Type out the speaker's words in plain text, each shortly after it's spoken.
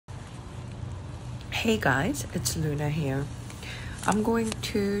Hey guys, it's Luna here. I'm going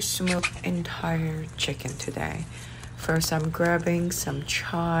to smoke entire chicken today. First, I'm grabbing some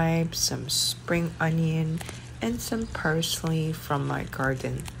chives, some spring onion, and some parsley from my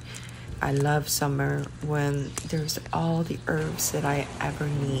garden. I love summer when there's all the herbs that I ever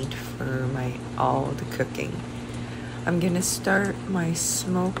need for all the cooking. I'm gonna start my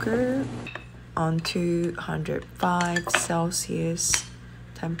smoker on 205 Celsius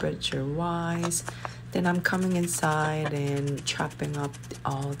temperature wise. Then I'm coming inside and chopping up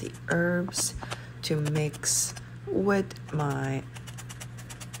all the herbs to mix with my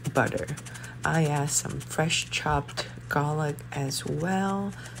butter. I add some fresh chopped garlic as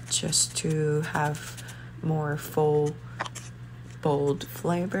well, just to have more full, bold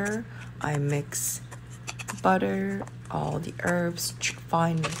flavor. I mix butter, all the herbs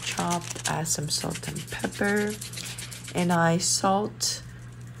finely chopped, add some salt and pepper, and I salt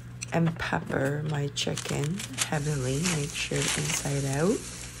and pepper my chicken heavily, make sure inside out,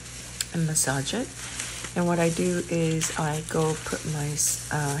 and massage it. And what I do is I go put my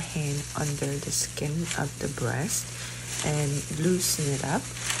hand under the skin of the breast and loosen it up,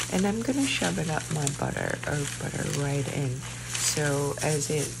 and I'm gonna shove it up my butter right in. So as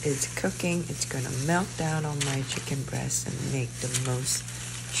it is cooking, it's gonna melt down on my chicken breast and make the most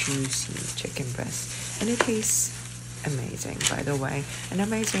juicy chicken breast. And it tastes amazing, by the way. An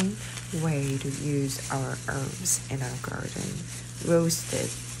amazing way to use our herbs in our garden.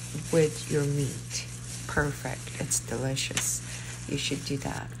 Roasted with your meat. Perfect. It's delicious. You should do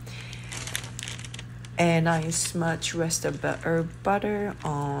that. And I smudge rest of the herb butter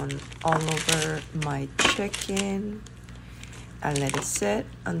on all over my chicken. I let it sit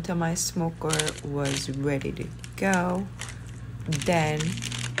until my smoker was ready to go. Then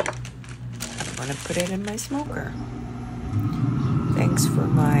I'm gonna put it in my smoker. Thanks for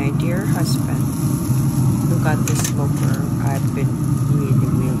my dear husband who got this smoker. I've been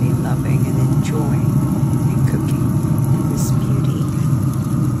really loving and enjoying and cooking in this beauty,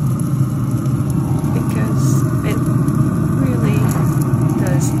 because it really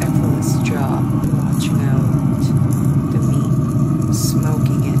does effortless job watching out the meat,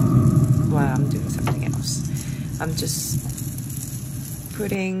 smoking it while I'm doing something else. I'm just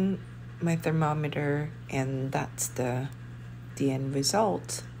putting my thermometer, and that's the end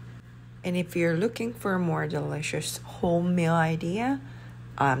result. And if you're looking for a more delicious whole meal idea,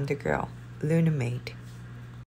 I'm the girl, Luna Made.